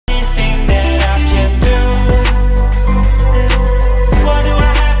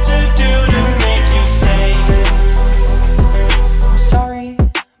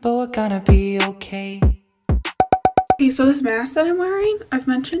lighting, I've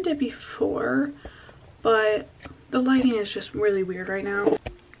mentioned it before, but the lighting is just really weird right now.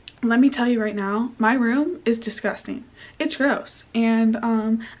 Let me tell you right now, my room is disgusting. It's gross, and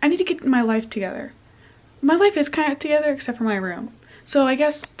I need to get my life together. My life is kind of together except for my room. So I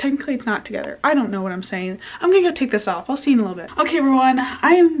guess technically it's not together. I don't know what I'm saying. I'm gonna go take this off. I'll see you in a little bit. Okay everyone,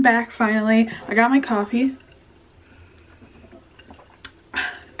 I am back finally. I got my coffee.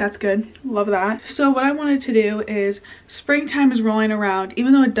 That's good. Love that. So what I wanted to do is, springtime is rolling around.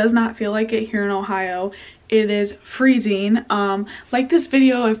 Even though it does not feel like it here in Ohio, it is freezing. Like this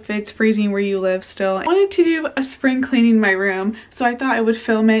video if it's freezing where you live still. I wanted to do a spring cleaning my room, so I thought I would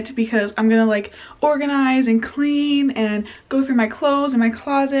film it because I'm gonna like organize and clean and go through my clothes in my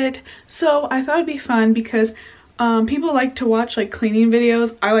closet. So I thought it'd be fun because people like to watch like cleaning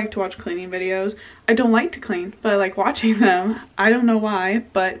videos. I like to watch cleaning videos. I don't like to clean, but I like watching them. I don't know why,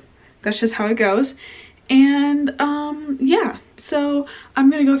 but that's just how it goes. And yeah, so I'm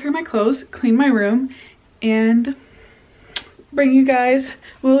gonna go through my clothes, clean my room, and bring you guys,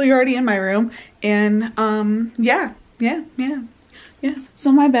 well, you're already in my room, and yeah.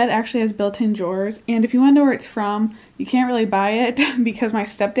 So my bed actually has built-in drawers, and if you want to know where it's from, you can't really buy it because my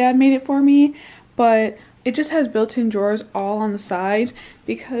stepdad made it for me, but it just has built-in drawers all on the sides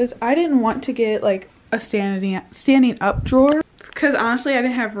because I didn't want to get like a standing up drawer, because honestly I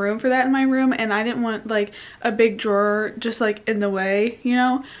didn't have room for that in my room, and I didn't want like a big drawer just like in the way, you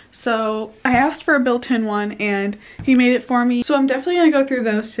know. So I asked for a built-in one and he made it for me. So I'm definitely gonna go through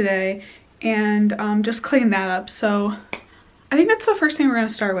those today and just clean that up. So I think that's the first thing we're gonna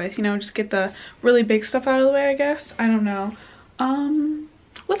start with, you know, just get the really big stuff out of the way, I guess. I don't know.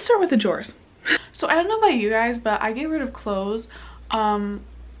 Let's start with the drawers. So I don't know about you guys, but I get rid of clothes and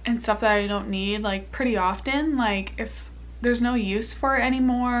stuff that I don't need like pretty often. Like if there's no use for it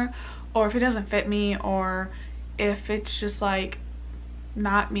anymore, or if it doesn't fit me, or if it's just like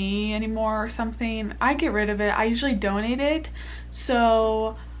not me anymore or something, I get rid of it. I usually donate it.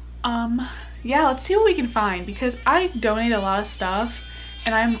 So yeah, let's see what we can find, because I donate a lot of stuff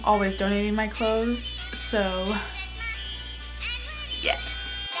and I'm always donating my clothes. So yeah.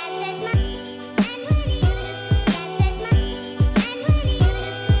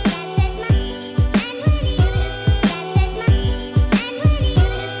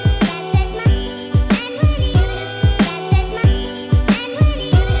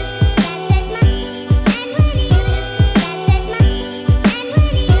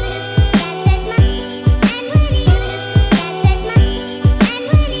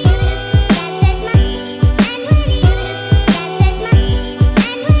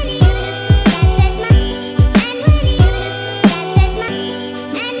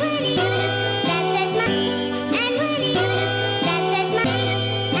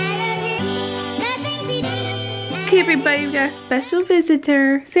 Okay everybody, we got a special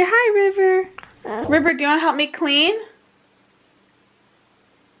visitor. Say hi, River. River, do you want to help me clean?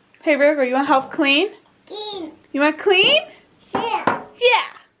 Hey River, you want to help clean? Clean. You want to clean? Yeah. Yeah.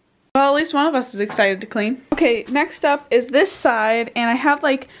 Well, at least one of us is excited to clean. Okay, next up is this side, and I have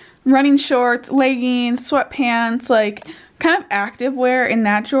like running shorts, leggings, sweatpants, like kind of active wear in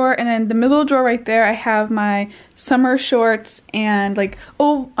that drawer, and then the middle drawer right there I have my summer shorts and like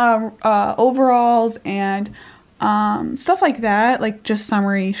overalls and stuff like that, like just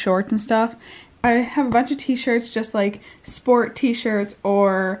summery shorts and stuff. I have a bunch of t-shirts, just like sport t-shirts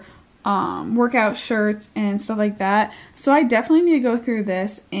or workout shirts and stuff like that. So I definitely need to go through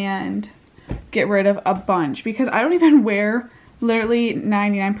this and get rid of a bunch, because I don't even wear literally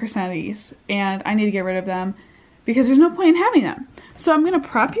 99% of these, and I need to get rid of them because there's no point in having them. So I'm gonna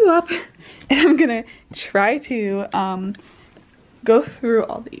prop you up and I'm gonna try to go through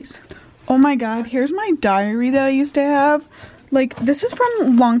all these. Oh my god, here's my diary that I used to have. Like, this is from a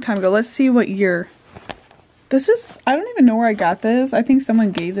long time ago. Let's see what year. This is, I don't even know where I got this. I think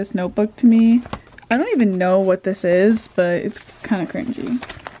someone gave this notebook to me. I don't even know what this is, but it's kind of cringy.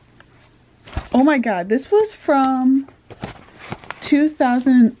 Oh my god, this was from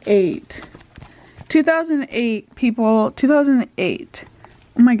 2008. 2008, people. 2008.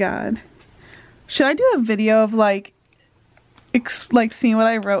 Oh my god. Should I do a video of like seeing what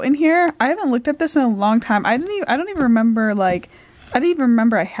I wrote in here? I haven't looked at this in a long time. I don't even remember, like, I didn't even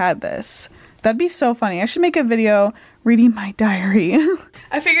remember I had this. That'd be so funny. I should make a video reading my diary.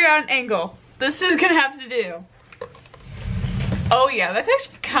 I figured out an angle. This is gonna have to do. Oh yeah, that's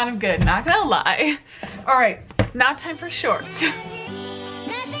actually kind of good, not gonna lie. Alright, now time for shorts.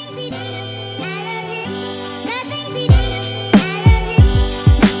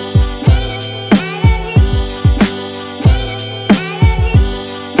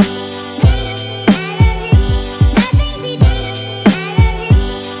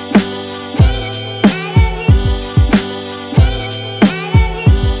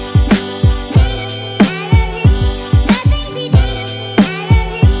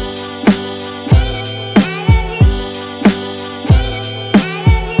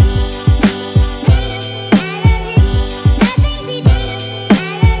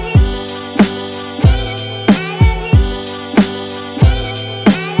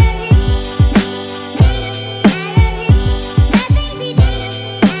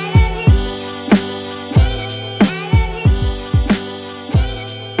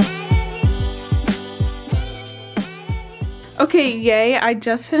 Okay, yay, I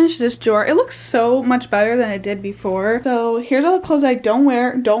just finished this drawer. It looks so much better than it did before. So here's all the clothes I don't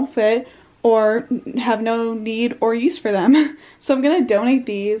wear, don't fit, or have no need or use for them. So I'm gonna donate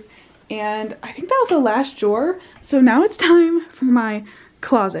these, and I think that was the last drawer. So now it's time for my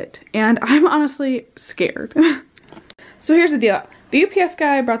closet, and I'm honestly scared. So here's the deal. The UPS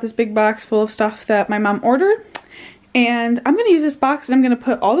guy brought this big box full of stuff that my mom ordered, and I'm gonna use this box and I'm gonna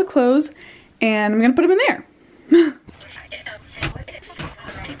put all the clothes and I'm gonna put them in there.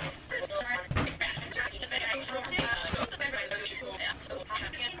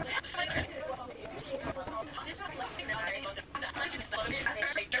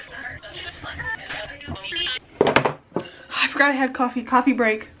 I forgot I had coffee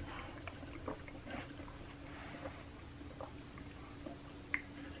break.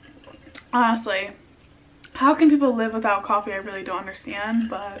 Honestly, how can people live without coffee? I really don't understand,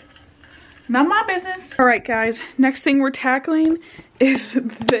 but none of my business. All right, guys, next thing we're tackling is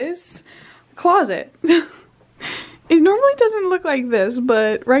this closet. It normally doesn't look like this,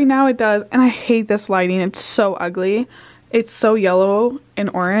 but right now it does, and I hate this lighting. It's so ugly. It's so yellow and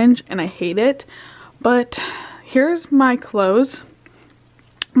orange, and I hate it. But here's my clothes,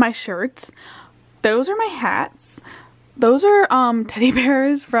 my shirts. Those are my hats. Those are teddy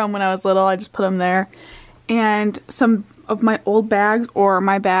bears from when I was little. I just put them there. And some of my old bags, or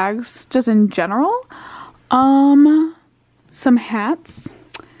my bags just in general. Some hats,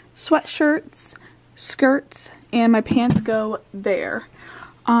 sweatshirts, skirts, and my pants go there.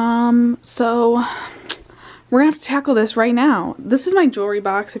 So we're gonna have to tackle this right now. This is my jewelry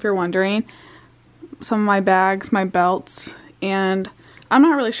box, if you're wondering. Some of my bags, my belts, and I'm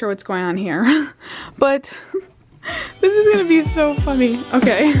not really sure what's going on here. But this is gonna be so funny.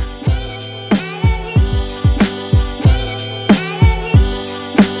 Okay.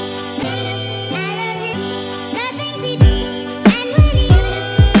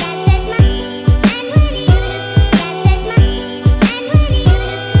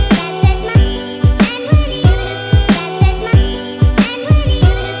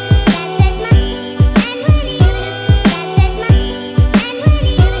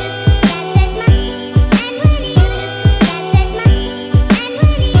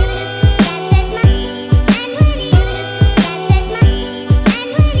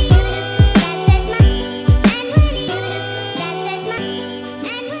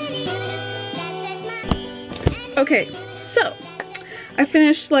 Okay, so I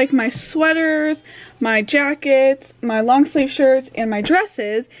finished like my sweaters, my jackets, my long sleeve shirts, and my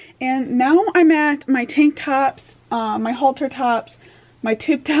dresses, and now I'm at my tank tops, my halter tops, my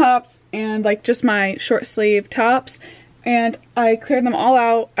tube tops, and like just my short sleeve tops. And I cleared them all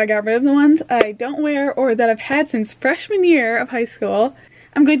out. I got rid of the ones I don't wear or that I've had since freshman year of high school.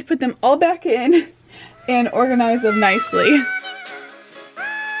 I'm going to put them all back in and organize them nicely.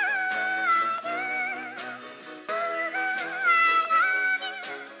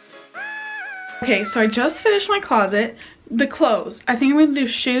 Okay, so I just finished my closet. The clothes. I think I'm gonna do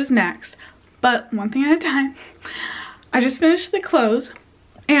shoes next, but one thing at a time. I just finished the clothes,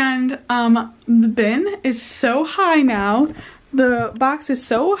 and the bin is so high now. The box is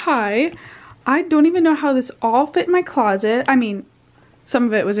so high. I don't even know how this all fit in my closet. I mean, some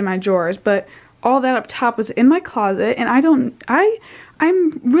of it was in my drawers, but all that up top was in my closet, and I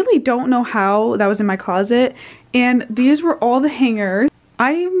really don't know how that was in my closet. And these were all the hangers.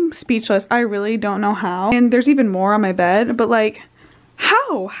 I'm speechless. I really don't know how. And there's even more on my bed, but like,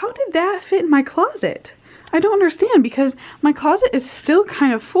 how? How did that fit in my closet? I don't understand, because my closet is still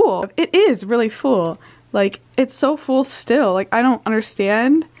kind of full. It is really full. Like, it's so full still. Like, I don't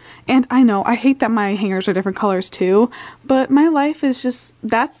understand. And I know, I hate that my hangers are different colors too, but my life is just,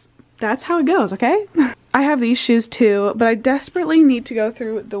 that's how it goes, okay? I have these shoes too, but I desperately need to go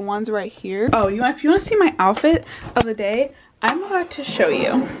through the ones right here. Oh, if you want to see my outfit of the day, I'm about to show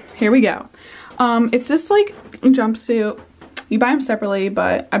you. Here we go. It's this like jumpsuit. You buy them separately,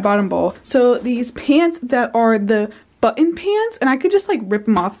 but I bought them both. So these pants that are the button pants, and I could just like rip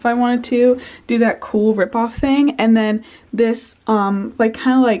them off if I wanted to, do that cool rip off thing. And then this like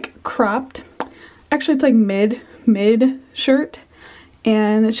kind of like cropped, actually it's like mid shirt,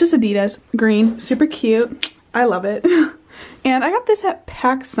 and it's just Adidas, green, super cute. I love it. And I got this at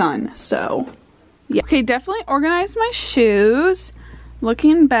PacSun, so yeah. Okay, definitely organized my shoes.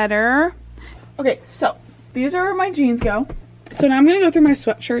 Looking better. Okay, so these are where my jeans go. So now I'm gonna go through my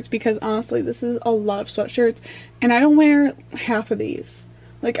sweatshirts, because honestly, this is a lot of sweatshirts, and I don't wear half of these.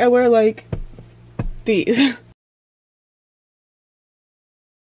 Like, I wear like these.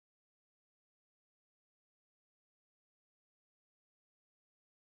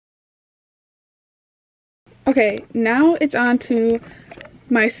 Okay, now it's on to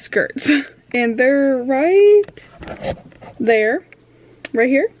my skirts. And they're right there, right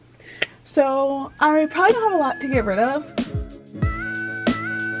here. So I probably don't have a lot to get rid of.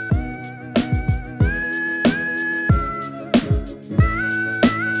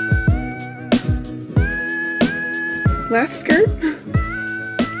 Last skirt.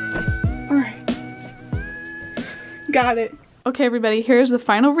 All right, got it. Okay, everybody, here's the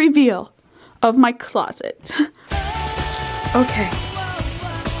final reveal of my closet. Okay,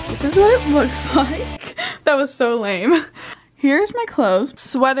 this is what it looks like. That was so lame. Here's my clothes.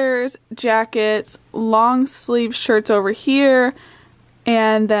 Sweaters, jackets, long sleeve shirts over here,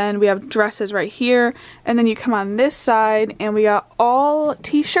 and then we have dresses right here. And then you come on this side and we got all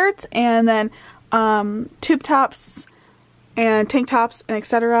t-shirts and then tube tops and tank tops and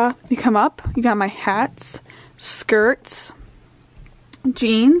etc. You come up, you got my hats, skirts,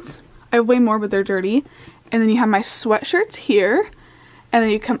 jeans. I have way more but they're dirty. And then you have my sweatshirts here. And then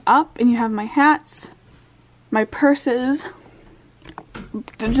you come up and you have my hats, my purses.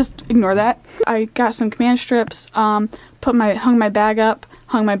 Just ignore that. I got some command strips, hung my bag up,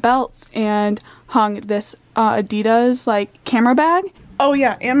 hung my belts, and hung this Adidas like camera bag. Oh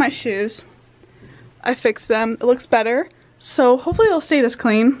yeah, and my shoes. I fixed them. It looks better. So hopefully it'll stay this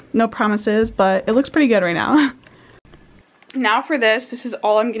clean. No promises, but it looks pretty good right now. Now for this is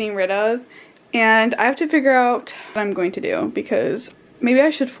all I'm getting rid of. And I have to figure out what I'm going to do because maybe I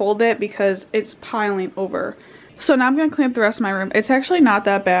should fold it because it's piling over. So now I'm going to clean up the rest of my room. It's actually not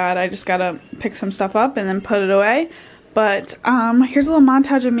that bad. I just got to pick some stuff up and then put it away. But here's a little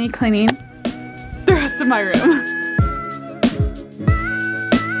montage of me cleaning the rest of my room.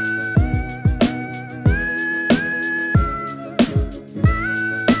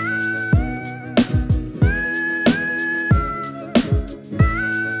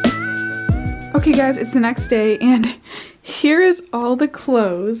 Okay guys, it's the next day and here is all the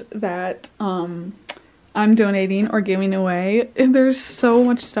clothes that I'm donating or giving away. And there's so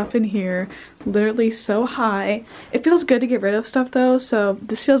much stuff in here, literally so high. It feels good to get rid of stuff though, so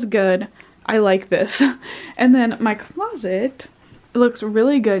this feels good. I like this. And then my closet, it looks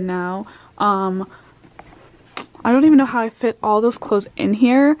really good now. I don't even know how I fit all those clothes in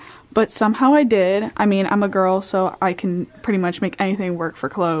here, but somehow I did. I mean, I'm a girl, so I can pretty much make anything work for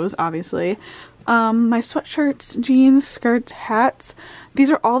clothes, obviously. My sweatshirts, jeans, skirts, hats. These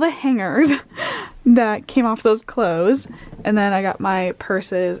are all the hangers that came off those clothes. And then I got my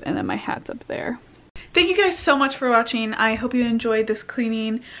purses and then my hats up there. Thank you guys so much for watching. I hope you enjoyed this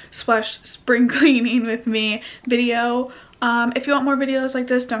cleaning / spring cleaning with me video. If you want more videos like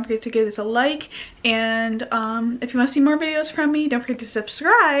this, don't forget to give this a like. And if you want to see more videos from me, don't forget to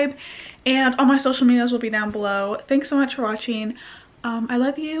subscribe. And all my social medias will be down below. Thanks so much for watching. I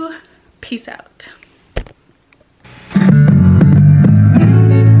love you. Peace out.